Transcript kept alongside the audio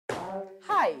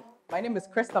Hi, my name is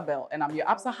Christabel and I'm your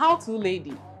Absa How-To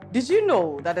Lady. Did you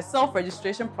know that the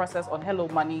self-registration process on Hello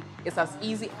Money is as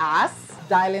easy as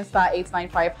dialing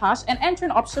 *895# and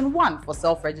entering option 1 for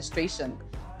self-registration?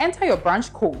 Enter your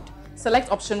branch code.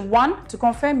 Select option 1 to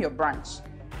confirm your branch.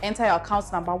 Enter your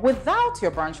account number without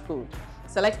your branch code.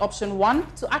 Select option 1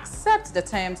 to accept the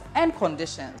terms and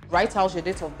conditions. Write out your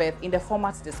date of birth in the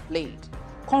format displayed.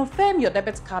 Confirm your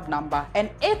debit card number and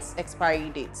its expiry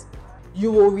date. You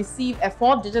will receive a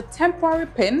 4-digit temporary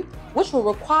PIN which will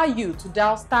require you to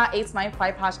dial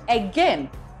 *895# again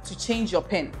to change your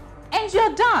PIN. And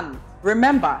you're done!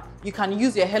 Remember, you can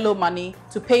use your Hello Money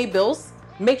to pay bills,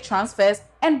 make transfers,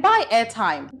 and buy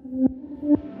airtime.